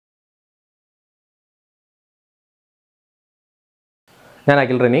ഞാൻ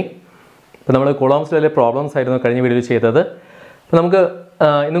അഖിൽ റെനി. അപ്പോൾ നമ്മൾ Coulomb's law പ്രോബ്ലംസ് ആയിരുന്നു കഴിഞ്ഞ വീഡിയോയിൽ ചെയ്തത്. അപ്പോൾ നമുക്ക്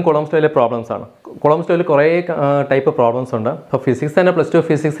ഇന്നും Coulomb's law പ്രോബ്ലംസ് ആണ്. Coulomb's law കുറേ ടൈപ്പ് പ്രോബ്ലംസ് ഉണ്ട്. അപ്പോൾ ഫിസിക്സ് തന്നെ +2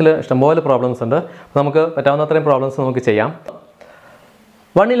 ഫിസിക്സിൽ ഇഷ്ടംപോലെ പ്രോബ്ലംസ് ഉണ്ട്. അപ്പോൾ നമുക്ക് പറ്റാവുന്ന അത്രയും പ്രോബ്ലംസ് നമുക്ക് ചെയ്യാം.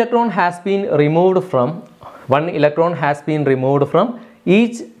 One electron has been removed from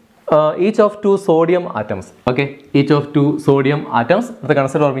each of two sodium atoms. Okay, each of two sodium atoms. The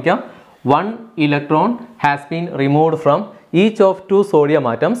concept ഓർമ്മിക്കാം. One electron has been removed from each of two sodium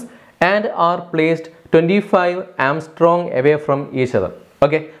atoms and are placed 25 Armstrong away from each other.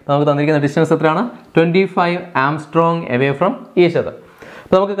 Okay, നമുക്ക് തന്നിരിക്കുന്ന distance എത്രയാണ്? 25 Armstrong away from each other.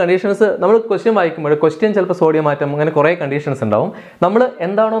 അപ്പോൾ നമുക്ക് conditions നമ്മൾ question വായിക്കുമ്പോൾ question ചിലപ്പോൾ sodium atom അങ്ങനെ കുറേ കണ്ടീഷൻസ് ഉണ്ടാവും. നമ്മൾ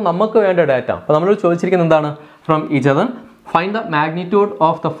എന്താണോ നമുക്ക് വേണ്ട ഡാറ്റ അപ്പോൾ നമ്മൾ ചോദിച്ചിരിക്കുന്നത് എന്താണ്? From each other find the magnitude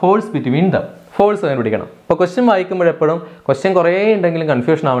of the force between them. Force കണ്ടുപിടിക്കണം. അപ്പോൾ ക്വസ്റ്റ്യൻ വായിക്കുമ്പോഴെപ്പോഴും ക്വസ്റ്റ്യൻ കുറേ ഉണ്ടെങ്കിലും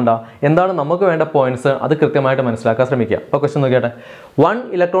കൺഫ്യൂഷൻ ആവണ്ട. എന്താണ് നമുക്ക് വേണ്ട പോയിന്റ്സ് അത് കൃത്യമായിട്ട് മനസ്സിലാക്കാൻ ശ്രമിക്കുക. അപ്പോൾ question നോക്കിയാട്ടെ. 1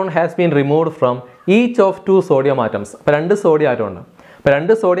 electron has been removed from each of two sodium atoms. അപ്പോൾ 2 സോഡിയം ആറ്റം ഉണ്ട്. അപ്പോൾ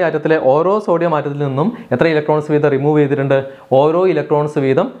 2 സോഡിയം ആറ്റത്തിലെ ഓരോ സോഡിയം ആറ്റത്തിൽ നിന്നും എത്ര ഇലക്ട്രോൺസ് വീതം റിമൂവ് ചെയ്തിട്ടുണ്ട്? ഓരോ ഇലക്ട്രോൺസ്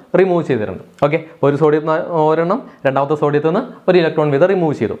വീതം റിമൂവ് ചെയ്തിട്ടുണ്ട്. ഓക്കെ, ഒരു സോഡിയത്തിൽ ഒരെണ്ണം, രണ്ടാമത്തെ സോഡിയത്തിൽ നിന്ന് ഒരു ഇലക്ട്രോൺ വീതം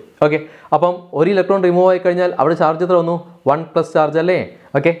റിമൂവ് ചെയ്തു. ഓക്കെ, അപ്പം ഒരു ഇലക്ട്രോൺ റിമൂവ് ആയി കഴിഞ്ഞാൽ അവിടെ ചാർജ് എത്ര വന്നു? 1+ ചാർജ് അല്ലേ?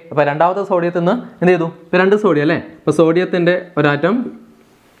 ഓക്കെ, അപ്പോൾ രണ്ടാമത്തെ സോഡിയത്തിൽ നിന്ന് എന്ത് ചെയ്തു? ഇപ്പോൾ 2 സോഡിയം അല്ലേ? അപ്പോൾ സോഡിയത്തിൻ്റെ ഒരാറ്റം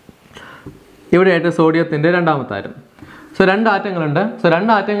ഇവിടെയായിട്ട് സോഡിയത്തിൻ്റെ രണ്ടാമത്തെ ആറ്റം. സോ 2 ആറ്റങ്ങളുണ്ട്. സോ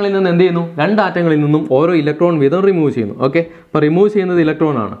 2 ആറ്റങ്ങളിൽ നിന്ന് എന്ത് ചെയ്യുന്നു? 2 ആറ്റങ്ങളിൽ നിന്നും ഓരോ ഇലക്ട്രോൺ വീതം റിമൂവ് ചെയ്യുന്നു. ഓക്കെ, അപ്പോൾ റിമൂവ് ചെയ്യുന്നത്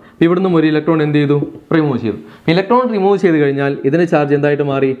ഇലക്ട്രോൺ ആണ്. അപ്പോൾ ഇവിടെ നിന്നും ഒരു ഇലക്ട്രോൺ എന്ത് ചെയ്തു? റിമൂവ് ചെയ്തു. ഇലക്ട്രോൺ റിമൂവ് ചെയ്ത് കഴിഞ്ഞാൽ ഇതിന് ചാർജ് എന്തായിട്ട്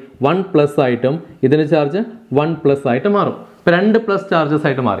മാറി? 1+ ആയിട്ടും ഇതിന് ചാർജ് 1+ ആയിട്ട് മാറും. ഇപ്പോൾ 2+ ചാർജസ്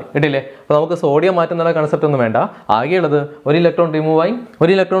ആയിട്ട് മാറി. കേട്ടില്ലേ? അപ്പോൾ നമുക്ക് സോഡിയം മാറ്റം എന്നുള്ള കൺസെപ്റ്റ് ഒന്നും വേണ്ട. ആകെയുള്ളത് ഒരു ഇലക്ട്രോൺ റിമൂവ്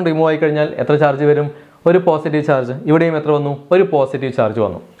ആയി കഴിഞ്ഞാൽ എത്ര ചാർജ് വരും? ഒരു പോസിറ്റീവ് ചാർജ്. ഇവിടെയും എത്ര വന്നു? ഒരു പോസിറ്റീവ് ചാർജ്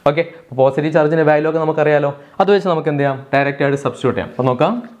വന്നു. ഓക്കെ, അപ്പോൾ പോസിറ്റീവ് ചാർജിൻ്റെ വാല്യൂ ഒക്കെ നമുക്കറിയാലോ. അത് വെച്ച് നമുക്ക് എന്ത് ചെയ്യാം? ഡയറക്റ്റ് ആയിട്ട് സബ്സ്റ്റിറ്റ്യൂട്ട് ചെയ്യാം. അപ്പോൾ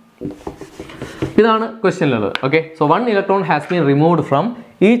നോക്കാം. ഇതാണ് ക്വസ്റ്റ്യനിലുള്ളത്. Okay, so 1 electron has been removed from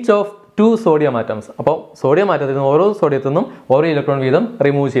each of two sodium atoms. അപ്പോൾ സോഡിയം ആറ്റത്തിൽ നിന്ന് ഓരോ സോഡിയത്തിൽ നിന്നും ഓരോ ഇലക്ട്രോൺ വീതം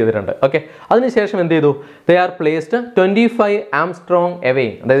റിമൂവ് ചെയ്തിട്ടുണ്ട്. ഓക്കെ, അതിനുശേഷം എന്ത് ചെയ്തു? They are placed 25 Armstrong away.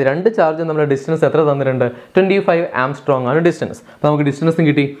 അതായത് 2 ചാർജ് നമ്മുടെ ഡിസ്റ്റൻസ് എത്ര തന്നിട്ടുണ്ട്? 25 Armstrong ആണ് ഡിസ്റ്റൻസ്. അപ്പോൾ നമുക്ക് ഡിസ്റ്റൻസും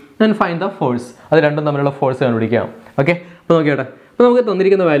കിട്ടി. Then find the force. അത് രണ്ടും തമ്മിലുള്ള ഫോഴ്സ് കണ്ടുപിടിക്കാം. ഓക്കെ, അപ്പോൾ നോക്കിയാട്ടെ. അപ്പോൾ നമുക്ക്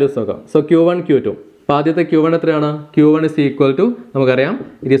തന്നിരിക്കുന്ന വാല്യൂസ് നോക്കാം. So Q1 Q2. അപ്പോൾ ആദ്യത്തെ Q1 എത്രയാണ്? Q1 is equal to നമുക്കറിയാം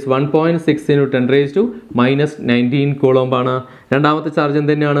ഇറ്റ് ഈസ് 1.6 × 10⁻⁹ Coulomb ആണ്. രണ്ടാമത്തെ ചാർജ്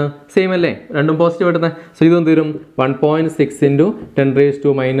എന്ത് തന്നെയാണ്? സെയിം അല്ലേ? രണ്ടും പോസിറ്റീവ് ആയിട്ടുന്നത്. സോ ഇതൊന്നും തരും 1.6 ×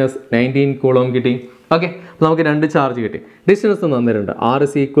 10⁻⁹ Coulomb കിട്ടി. ഓക്കെ, അപ്പോൾ നമുക്ക് 2 ചാർജ് കിട്ടി. ഡിസ്റ്റൻസ് തന്നിട്ടുണ്ട്. R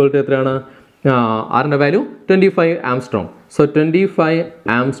is equal to എത്രയാണ്? ആറിൻ്റെ value 25 Armstrong. So 25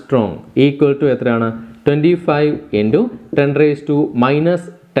 Armstrong equal to എത്രയാണ്? 25 ×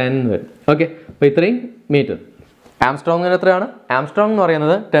 10⁻⁻10 വരും. ഓക്കെ, അപ്പോൾ ഇത്രയും മീറ്റർ. ആംസ്ട്രോങ് എത്രയാണ്? ആംസ്ട്രോങ് എന്ന്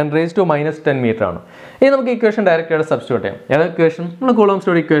പറയുന്നത് 10⁻⁻10 മീറ്റർ ആണ്. ഇനി നമുക്ക് ഇക്വേഷൻ ഡയറക്റ്റ് ആയിട്ട് സബ്സ്റ്റിറ്റ്യൂട്ട് ചെയ്യാം. ഏതാ ഇക്വേഷൻ? നമ്മൾ Coulomb's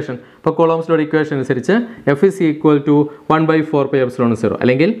law ഇക്വേഷൻ. അപ്പോൾ Coulomb's law ഇക്വേഷൻ അനുസരിച്ച് F is equal to 1/4πε0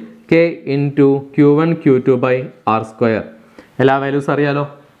 അല്ലെങ്കിൽ K × Q1 Q2/R². എല്ലാ വാല്യൂസ് അറിയാലോ.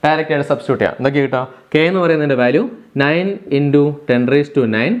 ഡയറക്റ്റ് ആയിട്ട് സബ്സ്റ്റിറ്റ്യൂട്ട് ചെയ്യാം. എന്തൊക്കെ കിട്ടാം? K എന്ന് പറയുന്നതിൻ്റെ വാല്യൂ 9 ×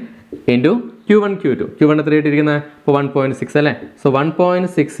 10⁻9 × Q1 Q2. Q1 എത്ര ഇട്ടിരിക്കുന്നത്? ഇപ്പോൾ 1.6 അല്ലേ? സോ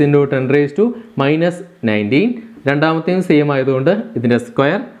 1.6 × 10⁻⁻19. രണ്ടാമത്തെയും സെയിം ആയതുകൊണ്ട് ഇതിൻ്റെ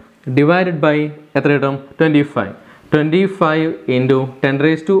സ്ക്വയർ ഡിവൈഡഡ് ബൈ എത്ര കിട്ടും? 25 ×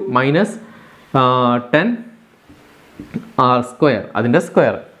 10⁻10 R². അതിൻ്റെ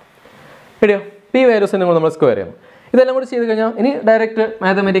സ്ക്വയർ എടിയോ പി വാല്യൂസിനെ നമ്മൾ സ്ക്വയർ ചെയ്യണം. ഇതെല്ലാം കൂടി ചെയ്ത് കഴിഞ്ഞാൽ ഇനി ഡയറക്റ്റ്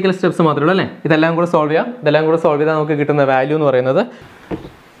മാത്തമാറ്റിക്കൽ സ്റ്റെപ്സ് മാത്രമേ ഉള്ളൂ അല്ലേ? ഇതെല്ലാം കൂടെ സോൾവ് ചെയ്യാം. ഇതെല്ലാം കൂടെ സോൾവ് ചെയ്താൽ നമുക്ക് കിട്ടുന്ന വാല്യൂ എന്ന് പറയുന്നത്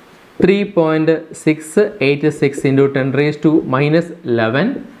 3.686 × 10⁻11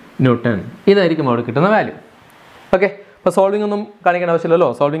 Newton. ഇതായിരിക്കും അവിടെ കിട്ടുന്ന വാല്യൂ. ഓക്കെ, അപ്പോൾ സോൾവിംഗ് ഒന്നും കാണിക്കേണ്ട ആവശ്യമില്ലല്ലോ.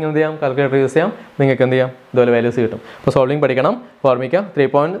 സോൾവിംഗ് എന്ത് ചെയ്യാം? കാൽക്കുലേറ്റർ യൂസ് ചെയ്യാം. നിങ്ങൾക്ക് എന്ത് ചെയ്യാം? ഇതുപോലെ വാല്യൂസ് കിട്ടും. അപ്പോൾ സോൾവിംഗ് പഠിക്കണം. ഓർമ്മിക്കാം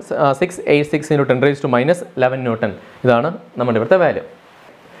 3.686 × 10⁻11 Newton. ഇതാണ് നമ്മുടെ ഇവിടുത്തെ വാല്യൂ.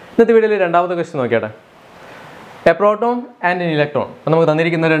 ഇന്നത്തെ വീഡിയോയിൽ രണ്ടാമത്തെ question നോക്കിയാട്ടെ. A proton and an electron. അപ്പോൾ നമുക്ക്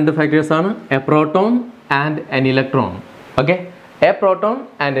തന്നിരിക്കുന്ന 2 ഫാക്ടേഴ്സ് ആണ്. A proton and an electron. Okay, A proton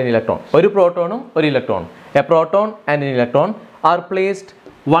and an electron. ഒരു പ്രോട്ടോണും ഒരു ഇലക്ട്രോണും. A proton and an electron are placed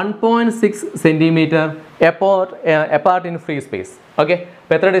 1.6 cm apart in free space. Okay,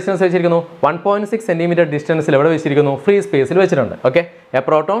 അപ്പോൾ എത്ര distance വെച്ചിരിക്കുന്നു? 1.6 cm ഡിസ്റ്റൻസിൽ എവിടെ വെച്ചിരിക്കുന്നു? ഫ്രീ സ്പേസിൽ വെച്ചിട്ടുണ്ട്. Okay, A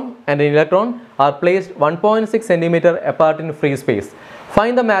proton and an electron are placed 1.6 cm apart in free space.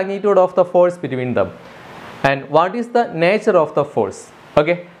 Find the magnitude of the force between them and what is the nature of the force.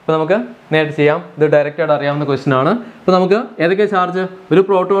 Okay, അപ്പോൾ നമുക്ക് നേരിട്ട് ചെയ്യാം. ഇത് direct ആയിട്ട് അറിയാവുന്ന question ആണ്. അപ്പോൾ നമുക്ക് ഏതൊക്കെ ചാർജ്? ഒരു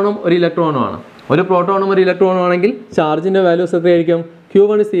പ്രോട്ടോണും ഒരു ഇലക്ട്രോണും ആണ്. ഒരു പ്രോട്ടോണും ഒരു ഇലക്ട്രോണും ആണെങ്കിൽ ചാർജിൻ്റെ വാല്യൂസ് എത്രയായിരിക്കും?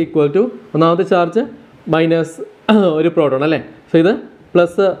 Q1 is equal to ഒന്നാമത്തെ ചാർജ് മൈനസ് ഒരു പ്രോട്ടോൺ അല്ലേ? സോ ഇത്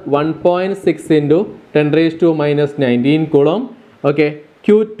plus 1.6 into 10⁻⁻19 coulomb. Okay,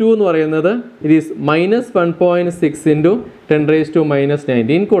 Q2 എന്ന് പറയുന്നത് it is minus 1.6 into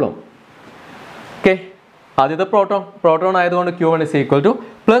 10⁻⁻19 coulomb. Okay, ആദ്യത്തെ പ്രോട്ടോൺ ആയതുകൊണ്ട് Q1 is equal to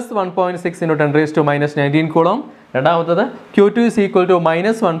plus 1.6 into 10⁻⁻19 coulomb. രണ്ടാമത്തത് Q2 is equal to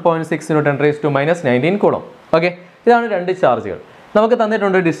minus 1.6 into 10⁻⁻19 coulomb. Okay, ഇതാണ് രണ്ട് ചാർജുകൾ. നമുക്ക്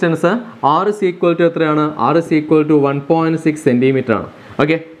തന്നിട്ടുണ്ട് distance R is equal to എത്രയാണ്? R is equal to 1.6 centimetre ആണ്.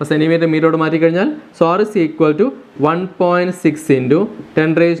 ഓക്കെ, അപ്പോൾ centimetre മീറ്ററോട് മാറ്റിക്കഴിഞ്ഞാൽ so R is equal to 1.6 into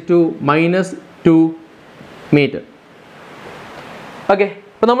 10⁻⁻2 metre. Okay,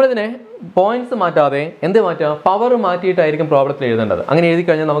 അപ്പോൾ നമ്മളിതിനെ പോയിന്റ്സ് മാറ്റാതെ എന്ത് മാറ്റുക? പവർ മാറ്റിയിട്ടായിരിക്കും പ്രോബ്ലത്തിൽ എഴുതേണ്ടത്. അങ്ങനെ എഴുതി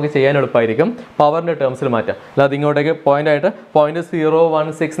കഴിഞ്ഞാൽ നമുക്ക് ചെയ്യാൻ എളുപ്പമായിരിക്കും. പവറിൻ്റെ ടേംസിൽ മാറ്റാം. അല്ലാതെ ഇങ്ങോട്ടേക്ക് പോയിൻ്റായിട്ട്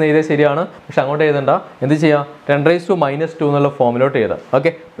 0.016 എന്ന് എഴുതിയാൽ ശരിയാണ്, പക്ഷെ അങ്ങോട്ട് എഴുതണ്ട. എന്ത് ചെയ്യുക? 10⁻⁻2 എന്നുള്ള ഫോമിലോട്ട് എഴുതാം. ഓക്കെ,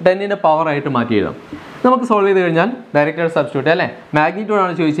 10ൻ്റെ പവറായിട്ട് മാറ്റി എഴുതാം. നമുക്ക് സോൾവ് ചെയ്ത് കഴിഞ്ഞാൽ ഡയറക്റ്റ് സബ്സ്റ്റിറ്റ്യൂട്ട് അല്ലേ?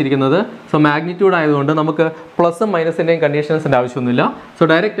 മാഗ്നിറ്റ്യൂഡാണ് ചോദിച്ചിരിക്കുന്നത്. സോ മാഗ്നിറ്റ്യൂഡ് ആയതുകൊണ്ട് നമുക്ക് പ്ലസും മൈനസിൻ്റെയും കണ്ടീഷൻസിൻ്റെ ആവശ്യമൊന്നുമില്ല. സോ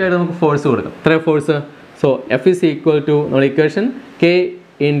ഡയറക്റ്റ് ആയിട്ട് നമുക്ക് ഫോഴ്സ് കൊടുക്കാം. എത്ര force? So F is equal to നമ്മൾ equation K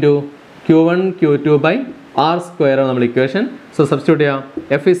into Q1 Q2 by R square ആണ് നമ്മൾ ഇക്വേഷൻ. സോ സബ്സ്റ്റിറ്റ്യൂട്ട് ചെയ്യാം.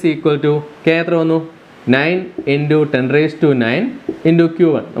 F is equal to K എത്ര വന്നു? 9 into 10⁻⁹ into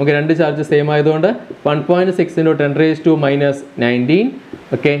Q1. നമുക്ക് രണ്ട് ചാർജ് സെയിം ആയതുകൊണ്ട് 1.6 into 10⁻⁻19.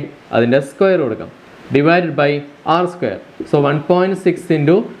 ഓക്കെ, അതിൻ്റെ സ്ക്വയർ കൊടുക്കാം. Divided by R square. So 1.6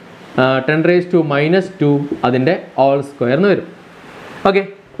 into 10⁻⁻2 അതിൻ്റെ ഓൾ സ്ക്വയർ എന്ന് വരും. ഓക്കെ,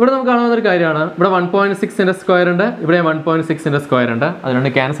 ഇവിടെ നമുക്ക് കാണാവുന്നൊരു കാര്യമാണ്. ഇവിടെ 1.6ൻ്റെ സ്ക്വയർ ഉണ്ട്, ഇവിടെ 1.6ൻ്റെ സ്ക്വയർ ഉണ്ട്. അത്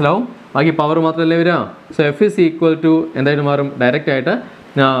രണ്ട് ക്യാൻസൽ ആവും. ബാക്കി പവർ മാത്രമല്ലേ വരിക. So F is equal to എന്തായിട്ട് മാറും? ഡയറക്റ്റ് ആയിട്ട്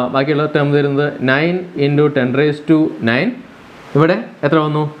ബാക്കിയുള്ള ടേം വരുന്നത് 9 into 10⁻⁹. ഇവിടെ എത്ര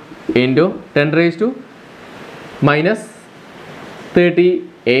വന്നു? Into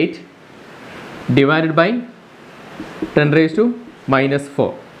 10⁻⁻38 divided by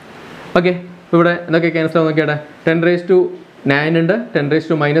 10⁻⁻4. ഓക്കെ, ഇവിടെ എന്തൊക്കെ ക്യാൻസൽ ആവും നോക്കിയാട്ടെ. 10⁻⁹ ഉണ്ട്,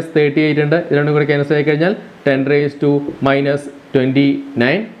 10⁻⁻38 ഉണ്ട്. ഇത് രണ്ടും കൂടെ ക്യാൻസൽ ആയി കഴിഞ്ഞാൽ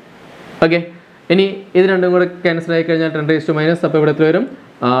 10⁻⁻29. ഓക്കെ, ഇനി ഇത് രണ്ടും കൂടെ ക്യാൻസൽ ആയി കഴിഞ്ഞാൽ 10⁻⁻, അപ്പോൾ ഇവിടെ എത്ര വരും?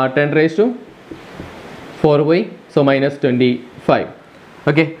 10⁻⁴. സോ -25.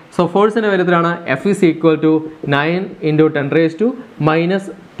 ഓക്കെ, സോ ഫോഴ്സിൻ്റെ കാര്യത്തിലാണ് F is equal to 9 into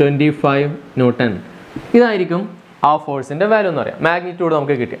 10⁻⁻25 newton. ഇതായിരിക്കും ആ ഫോഴ്സിൻ്റെ വാല്യൂ എന്ന് പറയാം. മാഗ്നിറ്റ്യൂഡ്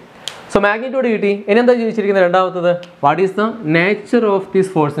നമുക്ക് കിട്ടി. സോ മാഗ്നിറ്റ്യൂഡ് കിട്ടി. ഇനി എന്താ ചോദിച്ചിരിക്കുന്നത്? രണ്ടാമത്തത് what is the nature of this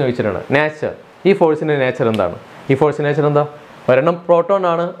force എന്ന് ചോദിച്ചിട്ടാണ്. നേച്ചർ, ഈ ഫോഴ്സിൻ്റെ നേച്ചർ എന്താണ്? ഈ ഫോഴ്സിൻ്റെ നേച്ചർ എന്താ? ഒരെണ്ണം പ്രോട്ടോൺ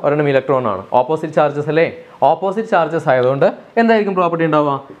ആണ്, ഒരെണ്ണം ഇലക്ട്രോൺ ആണ്. ഓപ്പോസിറ്റ് ചാർജസ് അല്ലേ? ഓപ്പോസിറ്റ് ചാർജസ് ആയതുകൊണ്ട് എന്തായിരിക്കും പ്രോപ്പർട്ടി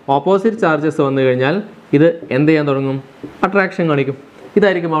ഉണ്ടാവുക? ഓപ്പോസിറ്റ് ചാർജസ് വന്നു കഴിഞ്ഞാൽ ഇത് എന്ത് ചെയ്യാൻ തുടങ്ങും? അട്രാക്ഷൻ കാണിക്കും.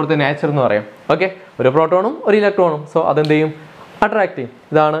 ഇതായിരിക്കും അവിടുത്തെ നേച്ചർ എന്ന് പറയാം. ഓക്കെ, ഒരു പ്രോട്ടോണും ഒരു ഇലക്ട്രോണും. സോ അതെന്ത് ചെയ്യും? അട്രാക്ട് ചെയ്യും.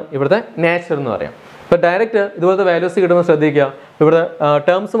 ഇതാണ് ഇവിടുത്തെ നേച്ചർ എന്ന് പറയാം. ഇപ്പോൾ ഡയറക്റ്റ് ഇതുപോലത്തെ വാല്യൂസ് കിട്ടുമ്പോൾ ശ്രദ്ധിക്കുക. ഇവിടെ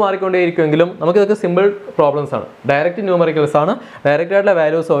ടേംസ് മാറിക്കൊണ്ടേയിരിക്കുമെങ്കിലും നമുക്കിതൊക്കെ സിമ്പിൾ പ്രോബ്ലംസ് ആണ്. ഡയറക്റ്റ് ന്യൂമറിക്കൽസ് ആണ്. ഡയറക്റ്റ് ആയിട്ടുള്ള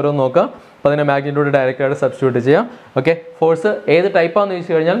വാല്യൂസ് ഓരോന്ന് നോക്കുക. അപ്പോൾ അതിനെ മാഗ്നിറ്റ്യൂഡ് ഡയറക്റ്റ് ആയിട്ട് സബ്സ്റ്റിറ്റ്യൂട്ട് ചെയ്യാം. ഓക്കെ, ഫോഴ്സ് ഏത് ടൈപ്പാണെന്ന്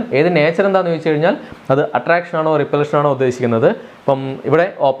ചോദിച്ചു കഴിഞ്ഞാൽ, ഏത് നേച്ചർ എന്താണെന്ന് ചോദിച്ചു കഴിഞ്ഞാൽ അത് അട്രാക്ഷൻ ആണോ റിപ്പൽഷൻ ആണോ ഉദ്ദേശിക്കുന്നത്. അപ്പം ഇവിടെ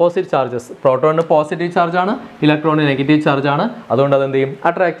ഓപ്പോസിറ്റ് ചാർജസ്, പ്രോട്ടോണിന് പോസിറ്റീവ് ചാർജാണ്, ഇലക്ട്രോണിന് നെഗറ്റീവ് ചാർജാണ്. അതുകൊണ്ട് അതെന്ത് ചെയ്യും?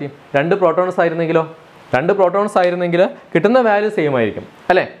 അട്രാക്ട് ചെയ്യും. രണ്ട് പ്രോട്ടോൺസ് ആയിരുന്നെങ്കിൽ കിട്ടുന്ന വാല്യൂ സെയിം ആയിരിക്കും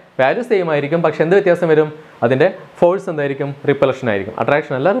അല്ലേ? വാല്യൂ സെയിം ആയിരിക്കും, പക്ഷെ എന്ത് വ്യത്യാസം വരും? അതിൻ്റെ ഫോഴ്സ് എന്തായിരിക്കും? റിപ്പൽഷൻ ആയിരിക്കും.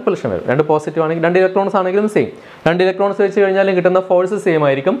 അട്രാക്ഷൻ അല്ല, റിപ്പൽഷൻ വരും. രണ്ട് പോസിറ്റീവ് ആണെങ്കിൽ, രണ്ട് ഇലക്ട്രോൺസ് ആണെങ്കിലും സെയിം. രണ്ട് ഇലക്ട്രോൺസ് വെച്ച് കഴിഞ്ഞാലും കിട്ടുന്ന ഫോഴ്സ് സെയിം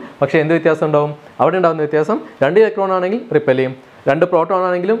ആയിരിക്കും, പക്ഷേ എന്ത് വ്യത്യാസം ഉണ്ടാവും? അവിടെ ഉണ്ടാകുന്ന വ്യത്യാസം, രണ്ട് ഇലക്ട്രോൺ ആണെങ്കിൽ റിപ്പൽ ചെയ്യും, രണ്ട് പ്രോട്ടോൺ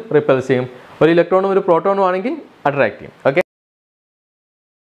ആണെങ്കിലും റിപ്പൽ ചെയ്യും. ഒരു ഇലക്ട്രോണും ഒരു പ്രോട്ടോണും ആണെങ്കിൽ അട്രാക്ട് ചെയ്യും. ഓക്കെ,